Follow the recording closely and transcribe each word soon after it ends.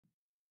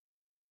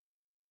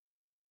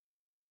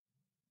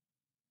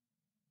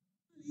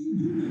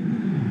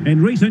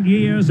In recent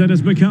years, it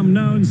has become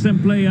known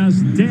simply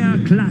as Der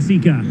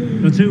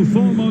Klassiker, the two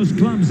foremost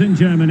clubs in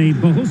Germany,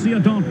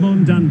 Borussia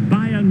Dortmund and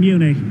Bayern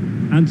Munich.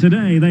 And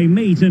today they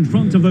meet in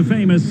front of the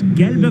famous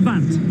Gelbe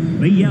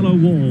Wand, the yellow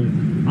wall.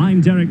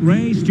 I'm Derek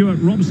Ray, Stuart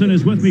Robson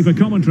is with me for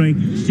commentary.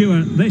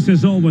 Stuart, this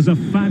is always a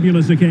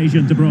fabulous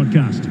occasion to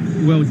broadcast.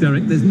 Well,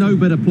 Derek, there's no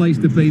better place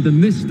to be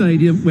than this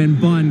stadium when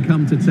Bayern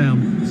come to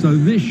town. So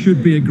this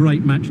should be a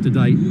great match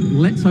today.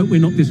 Let's hope we're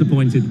not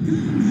disappointed.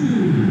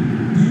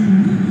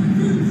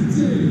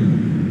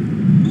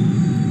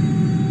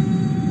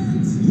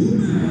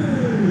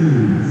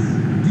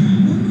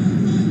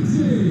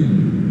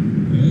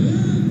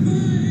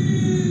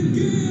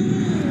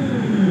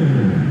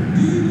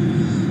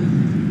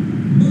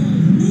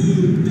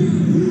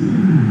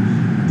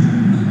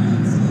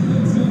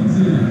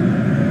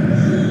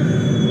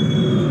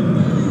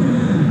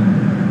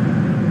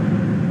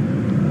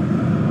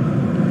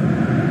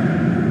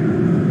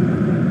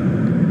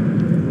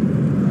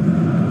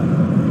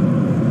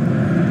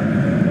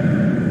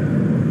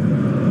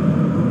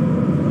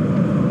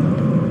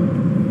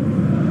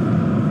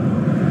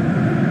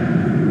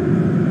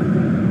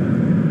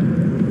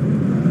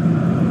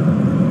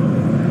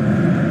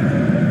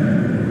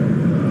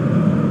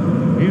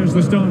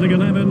 The starting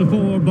 11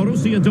 for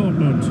Borussia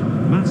Dortmund.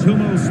 Mats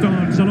Hummels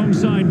starts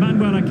alongside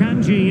Manuel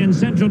Akanji in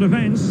central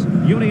defence.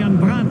 Julian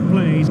Brandt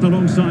plays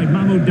alongside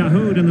Mahmoud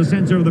Dahoud in the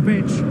centre of the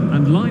pitch.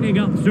 And lining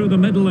up through the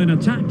middle in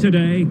attack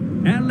today,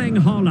 Erling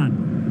Haaland.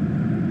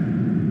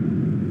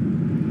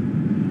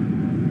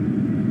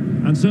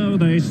 And so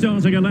the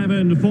starting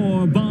 11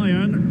 for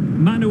Bayern.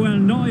 Manuel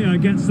Neuer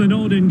gets the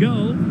nod in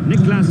goal.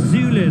 Niklas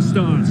Süle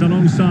starts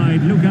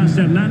alongside Lucas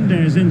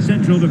Hernandez in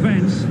central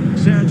defence.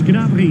 Serge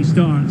Gnabry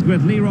starts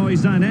with Leroy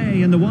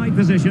Sané in the wide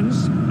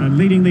positions. And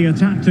leading the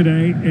attack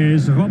today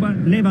is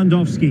Robert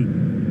Lewandowski.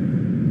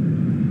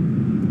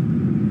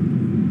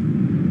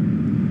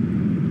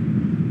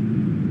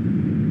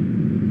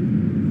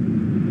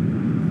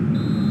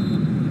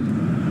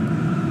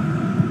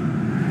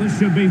 This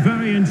should be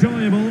very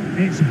enjoyable.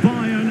 It's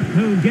Bayern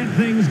who get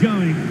things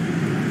going.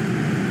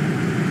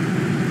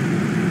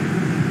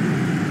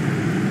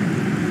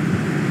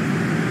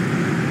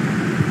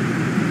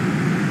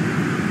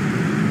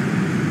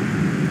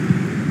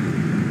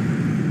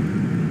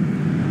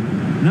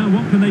 Now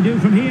what can they do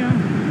from here?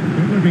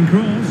 Good looking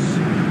cross.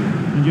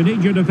 And you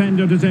need your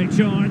defender to take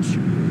charge.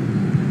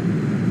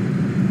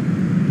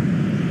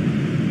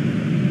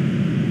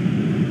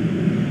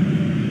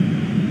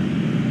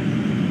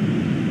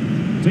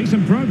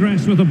 Decent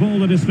progress with the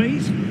ball at his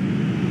feet.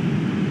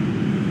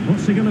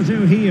 What's he going to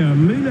do here?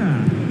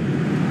 Müller.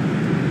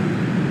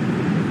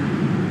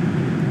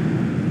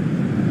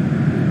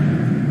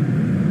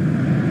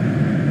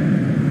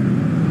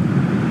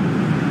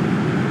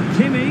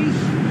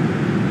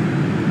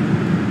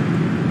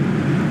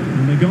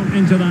 Got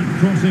into that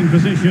crossing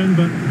position,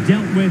 but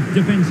dealt with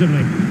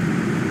defensively.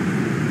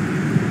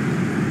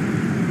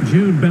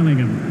 Jude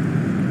Bellingham.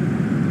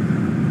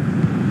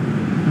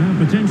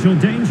 Potential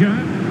danger.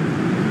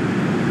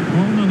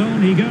 On and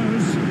on he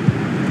goes.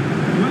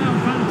 Well,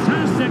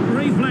 fantastic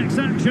reflex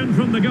action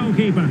from the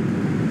goalkeeper.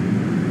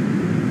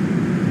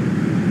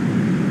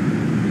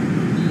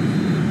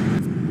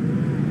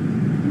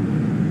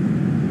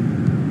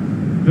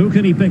 Who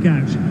can he pick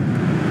out?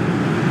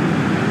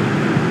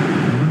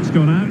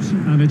 Gone out,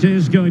 and it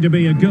is going to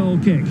be a goal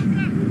kick.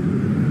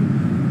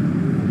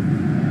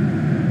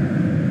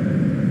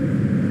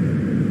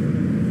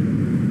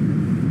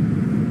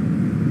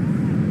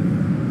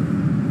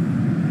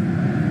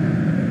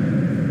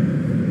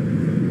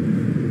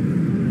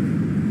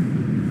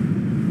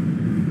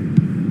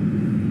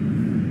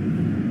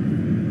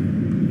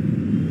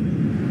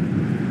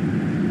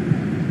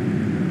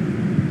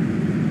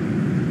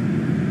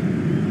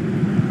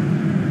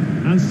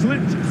 And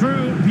slipped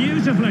through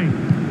beautifully.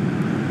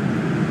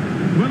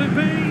 Will it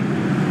be?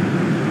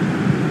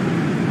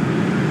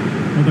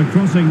 Well, the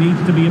crossing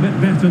needs to be a bit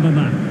better than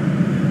that.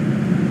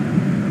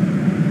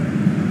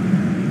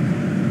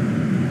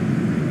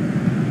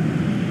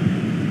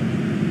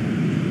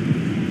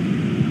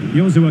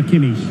 Joshua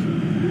Kimmich.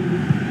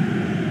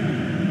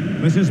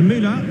 This is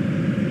Müller.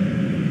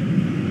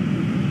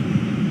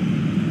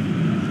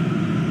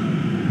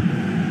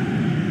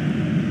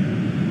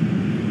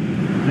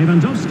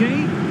 Lewandowski.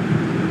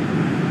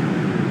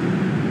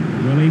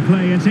 Will he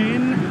play it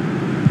in?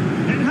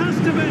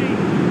 To be.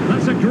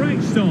 That's a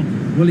great stop.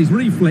 Well, his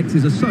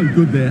reflexes are so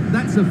good there.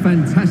 That's a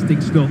fantastic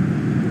stop.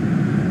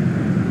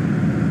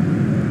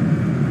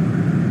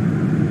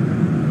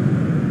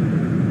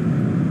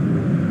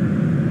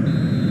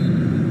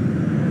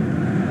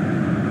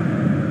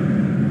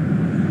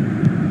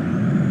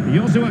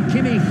 Joshua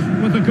Kimmich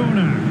with the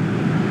corner.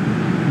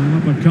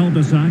 Up a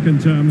cul-de-sac in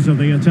terms of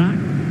the attack.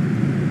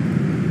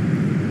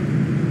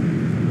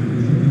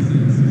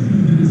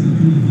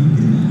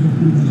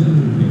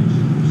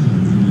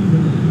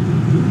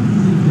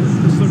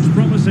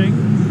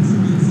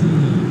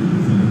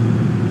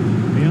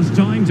 He has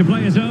time to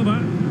play it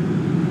over.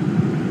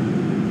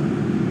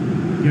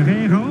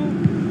 Guerreiro.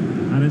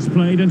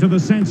 into the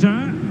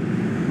centre.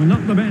 Well,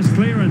 not the best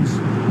clearance.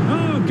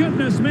 Oh,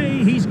 goodness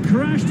me, he's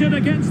crashed it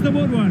against the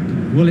woodwork.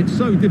 Well, it's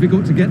so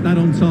difficult to get that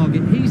on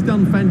target. He's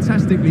done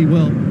fantastically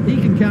well. He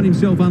can count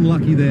himself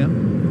unlucky there.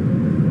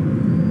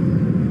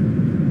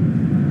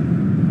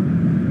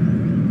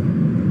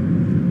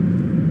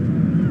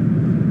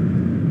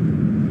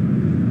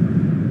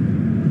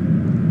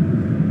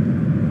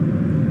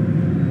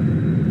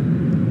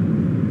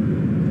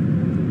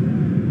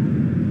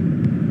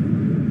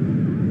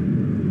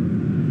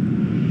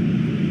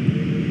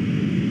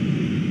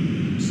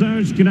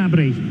 Serge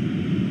Gnabry.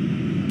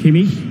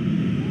 Kimmich.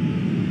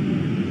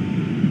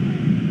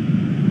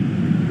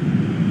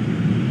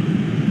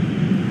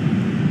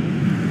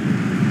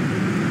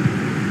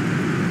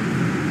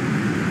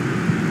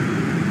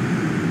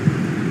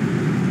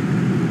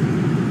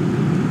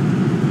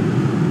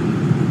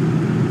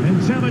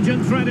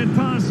 Intelligent threaded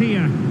pass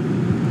here.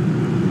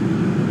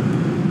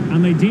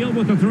 And they deal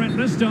with the threat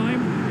this time.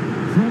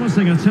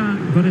 Promising attack,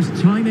 but his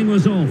timing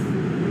was off.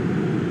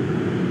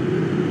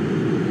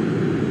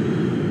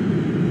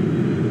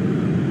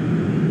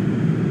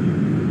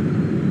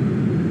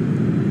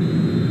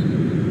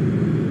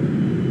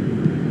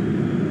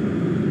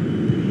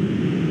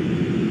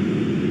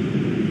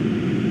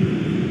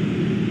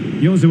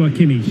 Joshua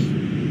Kimmich.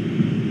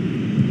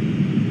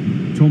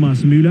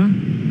 Thomas Müller.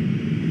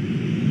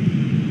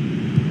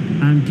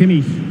 And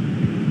Kimmich.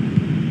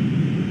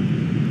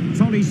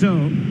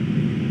 Tolisso.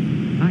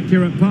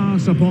 Accurate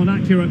pass upon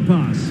accurate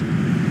pass.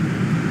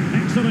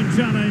 Excellent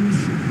challenge.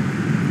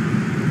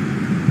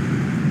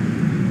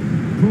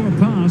 Poor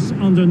pass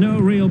under no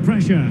real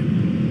pressure.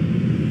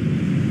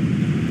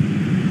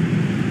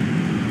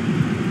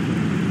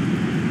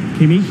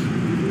 Kimmich.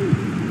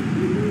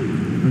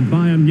 And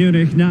Bayern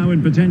Munich now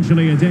in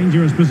potentially a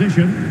dangerous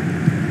position.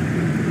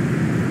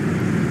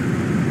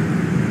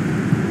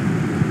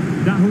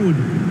 Dahoud.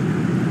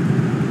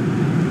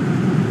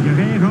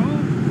 Guerreiro.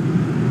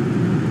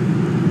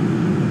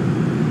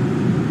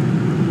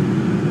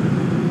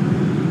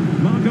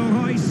 Marco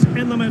Reus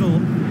in the middle. Oh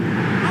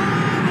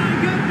my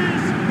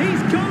goodness!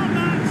 He's caught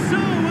that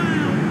so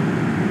well!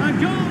 A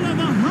goal of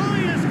the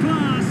highest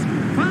class.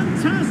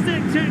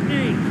 Fantastic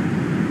technique.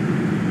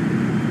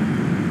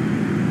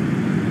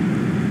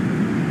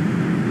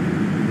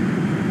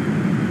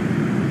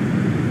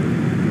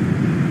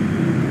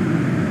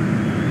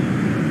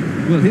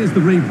 Well, here's the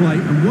replay,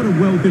 and what a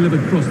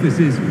well-delivered cross this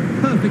is.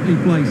 Perfectly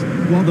placed,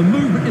 while the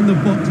movement in the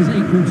box is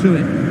equal to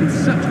it. It's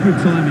such good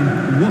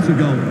timing. What a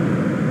goal.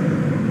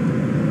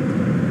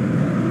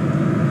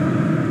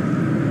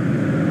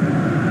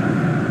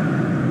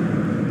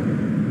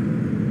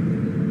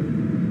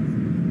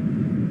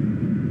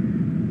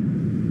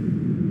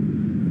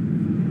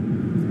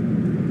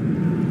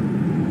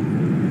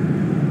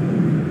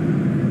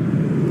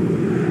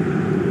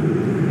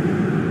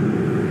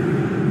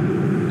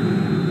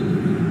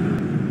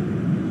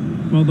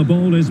 Well, the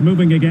ball is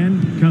moving again.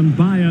 Can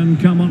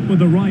Bayern come up with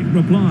the right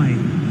reply?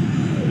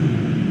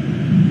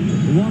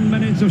 1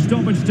 minute of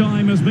stoppage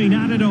time has been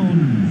added on.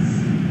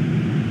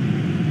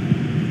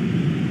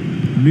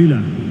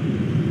 Müller.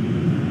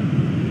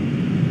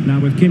 Now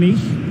with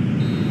Kimmich.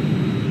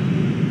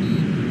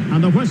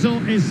 And the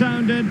whistle is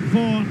sounded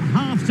for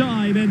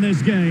half-time in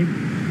this game.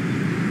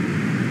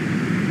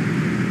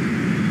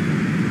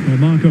 Well,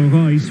 Marco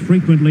Reus,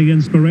 frequently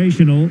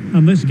inspirational,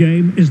 and this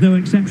game is no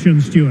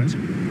exception, Stuart.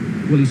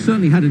 Well, he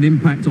certainly had an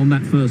impact on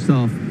that first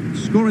half,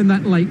 scoring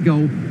that late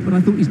goal, but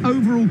I thought his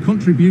overall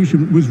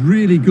contribution was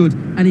really good,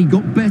 and he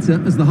got better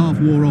as the half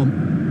wore on.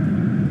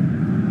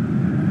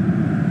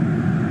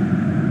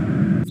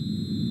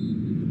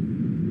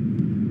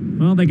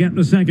 Well, they get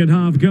the second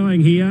half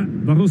going here.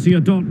 Borussia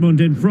Dortmund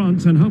in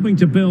front and hoping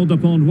to build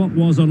upon what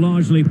was a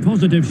largely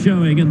positive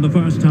showing in the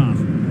first half.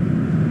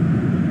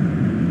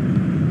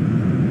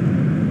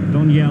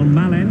 Daniel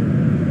Malen.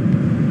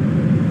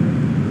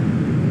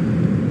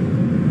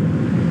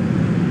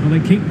 They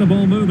keep the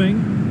ball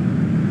moving.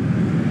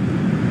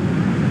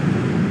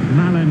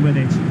 Malen with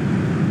it.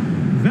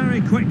 Very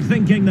quick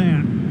thinking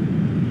there.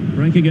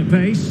 Breaking at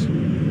pace.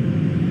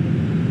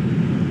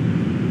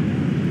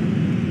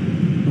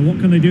 Well, what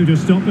can they do to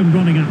stop him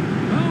running up?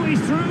 Oh,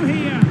 he's through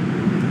here.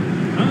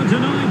 Oh,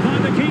 denied by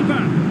the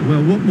keeper.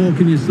 Well, what more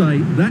can you say?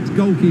 That's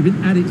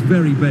goalkeeping at its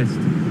very best.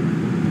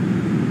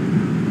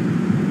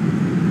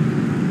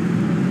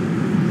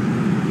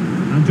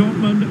 And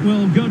Dortmund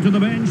will go to the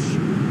bench.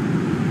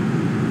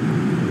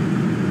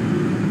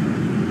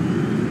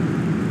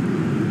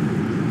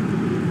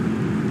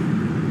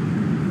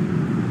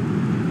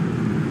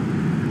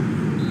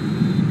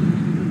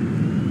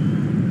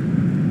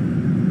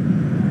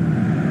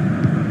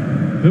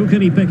 Who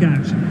can he pick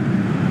out?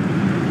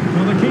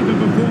 Well, the keeper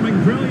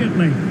performing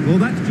brilliantly. Well,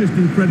 that's just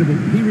incredible.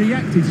 He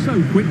reacted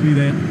so quickly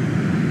there.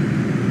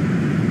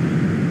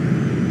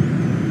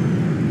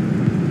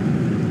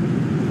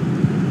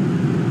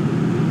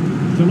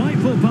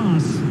 Delightful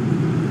pass.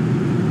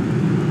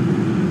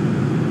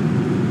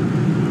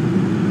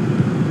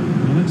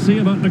 Well, let's see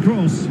about the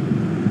cross.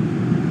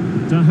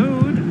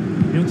 Dahoud,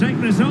 he'll take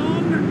this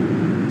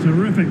on.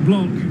 Terrific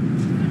block.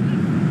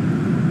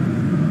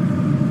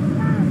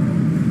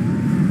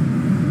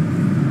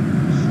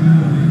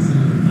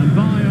 And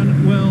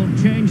Bayern will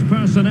change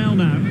personnel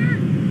now.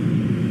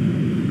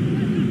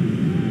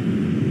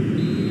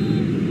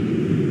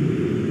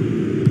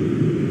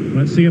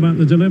 Let's see about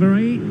the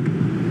delivery.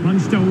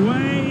 Punched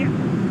away.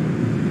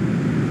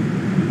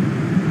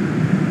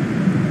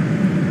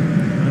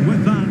 And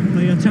with that,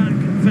 the attack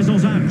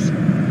fizzles out.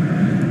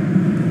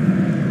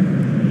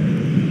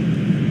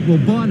 Well,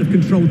 Bayern have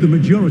controlled the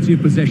majority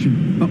of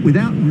possession, but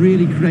without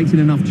really creating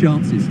enough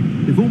chances.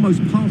 They've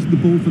almost passed the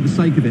ball for the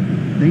sake of it.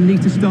 They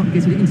need to start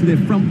getting it into their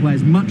front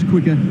players much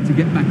quicker to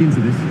get back into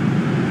this.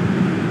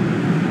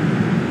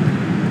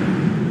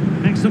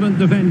 Excellent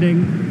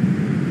defending.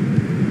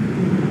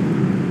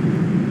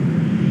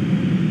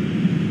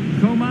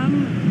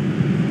 Coman,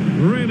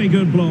 really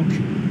good block.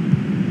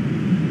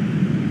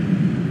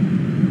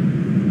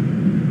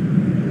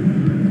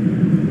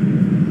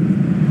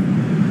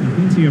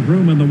 Plenty of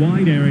room in the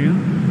wide area.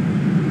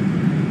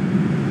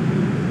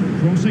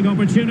 Crossing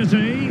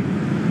opportunity.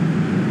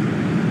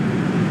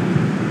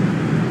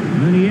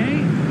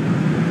 Meunier.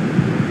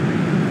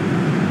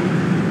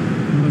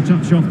 Another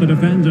touch off the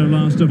defender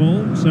last of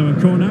all, so a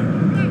corner.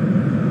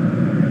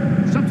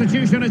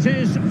 Substitution it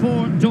is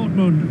for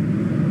Dortmund.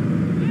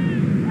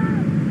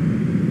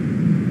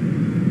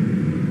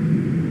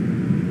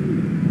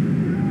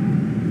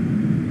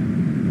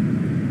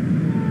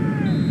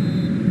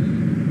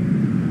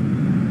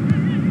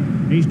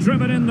 He's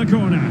driven in the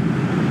corner.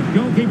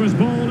 Goalkeeper's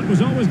ball, it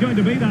was always going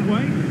to be that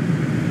way.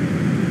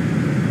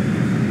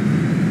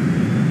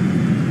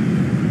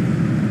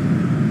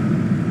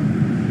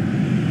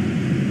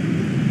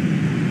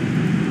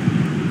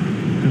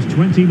 Just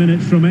 20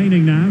 minutes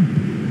remaining now.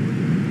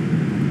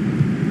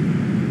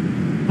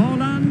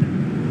 Haaland.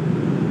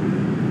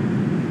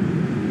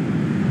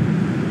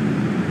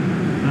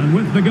 And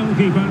with the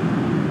goalkeeper.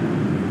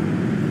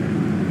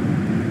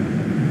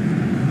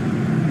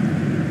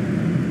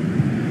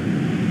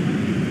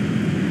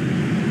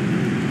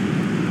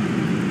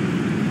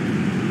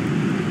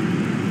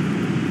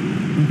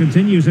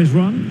 Continues his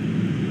run.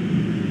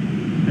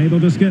 Able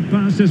to skip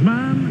past his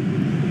man.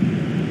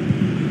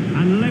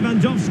 And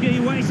Lewandowski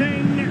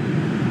waiting.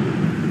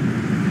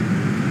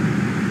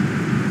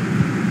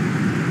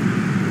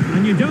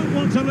 And you don't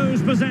want to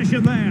lose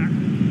possession there.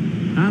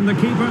 And the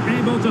keeper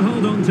able to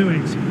hold on to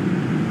it.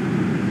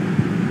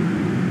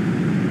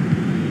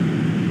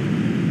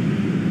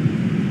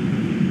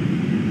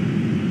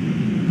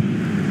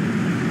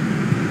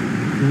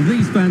 Well,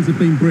 these fans have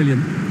been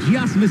brilliant.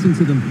 Just listen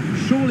to them.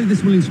 Surely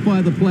this will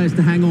inspire the players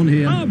to hang on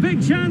here. Oh,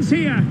 big chance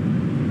here.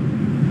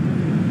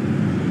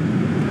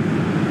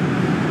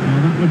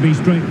 Well, that would be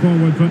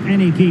straightforward for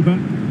any keeper.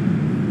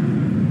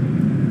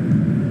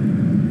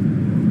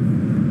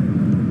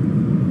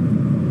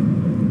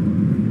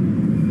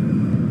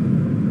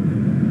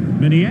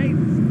 Meunier.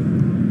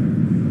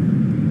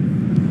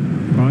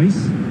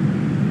 Rice.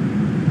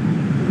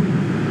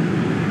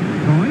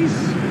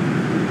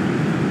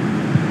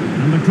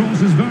 And the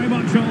cross is very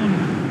much on.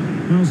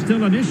 Well,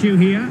 still an issue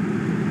here.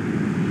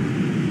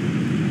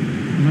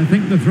 And I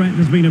think the threat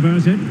has been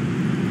averted.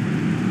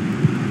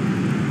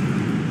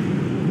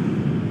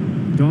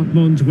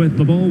 Dortmund with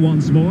the ball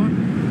once more.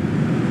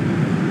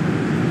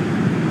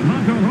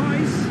 Marco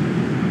Reus.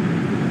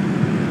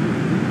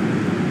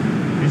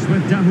 It's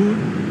with Dahoud.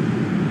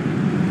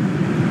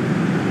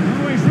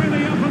 Oh, he's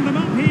really opened them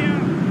up here.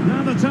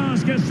 Now the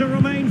task is to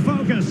remain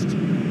focused.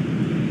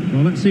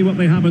 Well, let's see what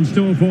they have in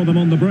store for them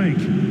on the break.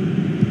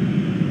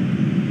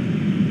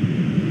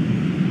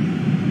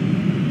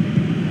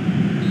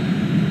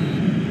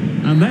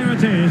 And there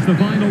it is, the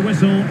final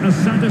whistle, a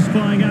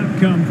satisfying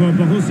outcome for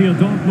Borussia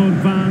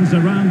Dortmund fans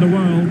around the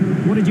world.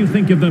 What did you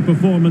think of their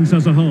performance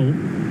as a whole?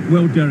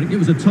 Well, Derek, it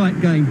was a tight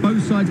game.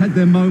 Both sides had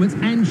their moments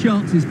and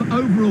chances, but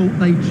overall,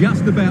 they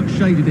just about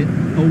shaded it.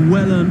 A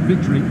well-earned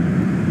victory.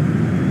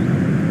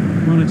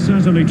 Well, it's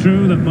certainly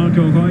true that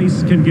Marco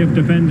Reus can give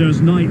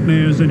defenders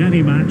nightmares in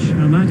any match,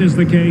 and that is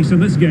the case in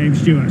this game,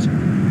 Stuart.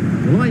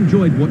 Well, I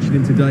enjoyed watching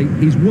him today.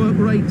 His work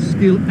rate,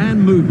 skill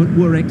and movement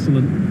were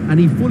excellent, and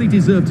he fully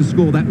deserved to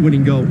score that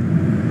winning goal.